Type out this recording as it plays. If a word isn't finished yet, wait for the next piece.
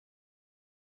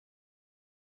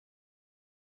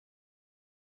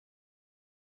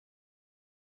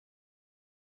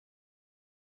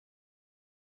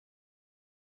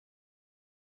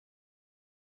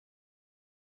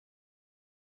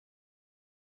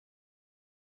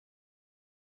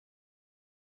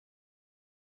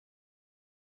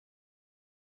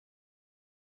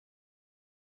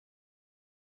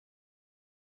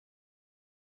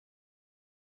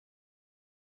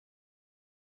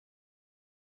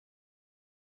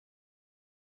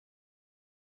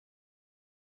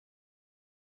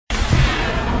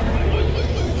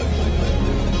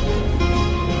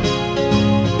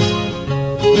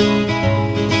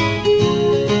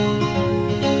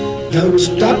Don't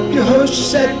stop your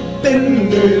horse at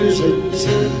Bender's, it's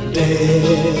a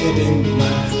dead end,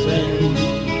 my friend.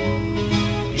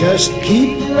 Just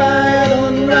keep right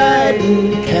on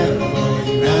riding,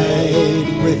 cowboy, ride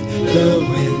with the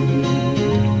wind.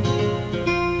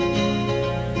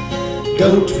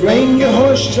 Don't rein your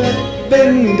horse at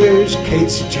Bender's,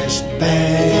 Kate's just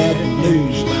bad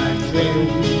news, my friend.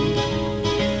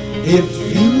 If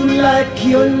you like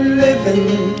your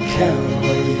living,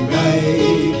 cowboy,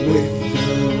 ride with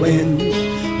the wind,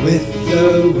 with the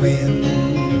wind.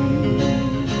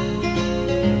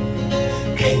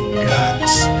 Kate got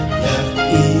the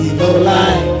evil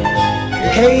eye.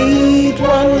 Kate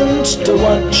wants to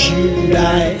watch you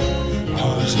die.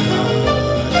 Pa's got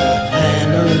a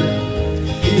hammer,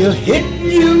 he'll hit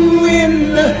you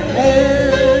in the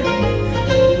head.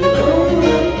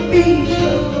 Gonna be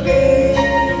so dead.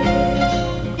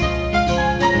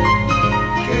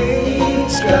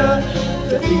 Kate's got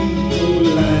the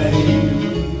evil eye.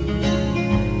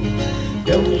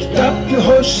 Don't stop your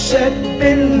horse at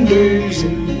Bender's,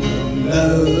 and we'll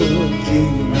love you,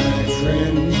 my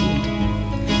friend.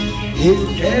 He'll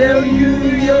tell you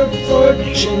your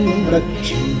fortune, but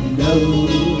you know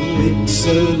it's a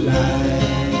lie.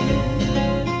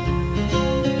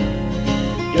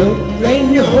 Don't rein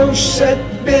your horse at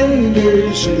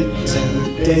Bender's, it's a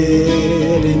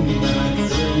dead end, my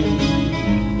friend.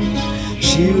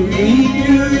 She'll read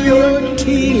you your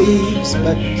tea leaves,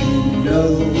 but you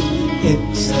know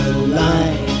it's a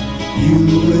lie, you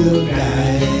will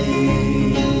die.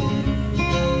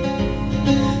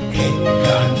 Kate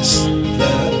got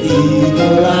the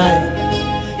evil eye.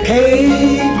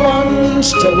 Kate wants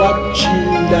to watch you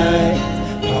die.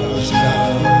 Pa's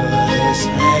got his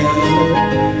hammer,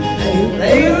 and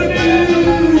they'll do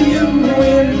you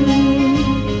win.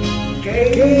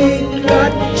 Kate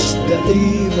got the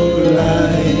evil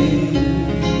eye.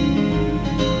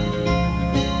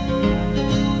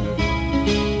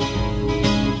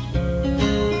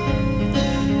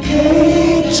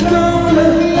 Kate's gonna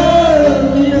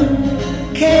love you,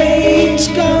 Kate's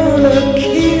gonna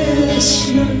kiss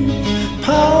you.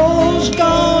 Pa's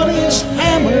got his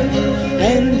hammer,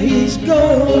 and he's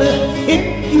gonna hit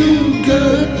you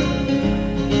good.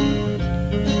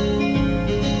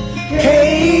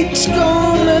 Kate's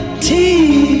gonna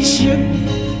tease you,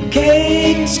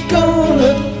 Kate's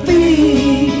gonna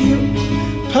feed you.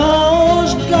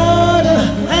 Pa's got a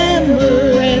hammer,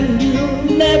 and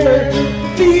you'll never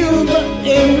feel the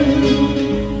end.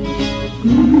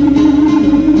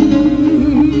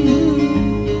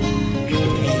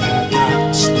 Kate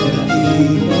got the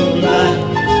evil eye.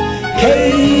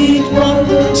 Kate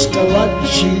wants to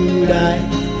watch you die.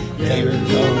 They're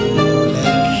gonna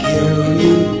kill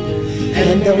you,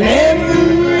 and they'll never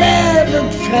ever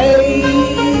pay.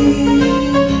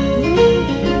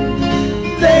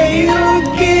 They'll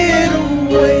get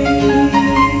away.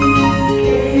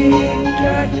 Kate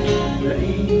got the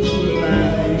evil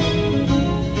eye.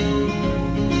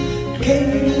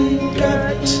 Kate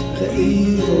got the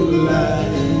evil eye.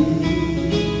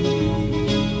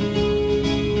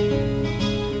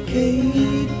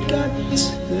 Kate got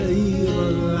the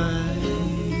evil eye.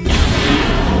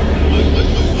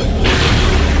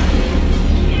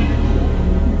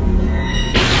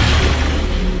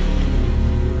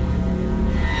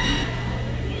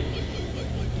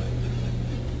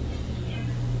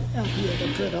 Ja, hier,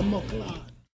 dan kun je dat mokkelaar.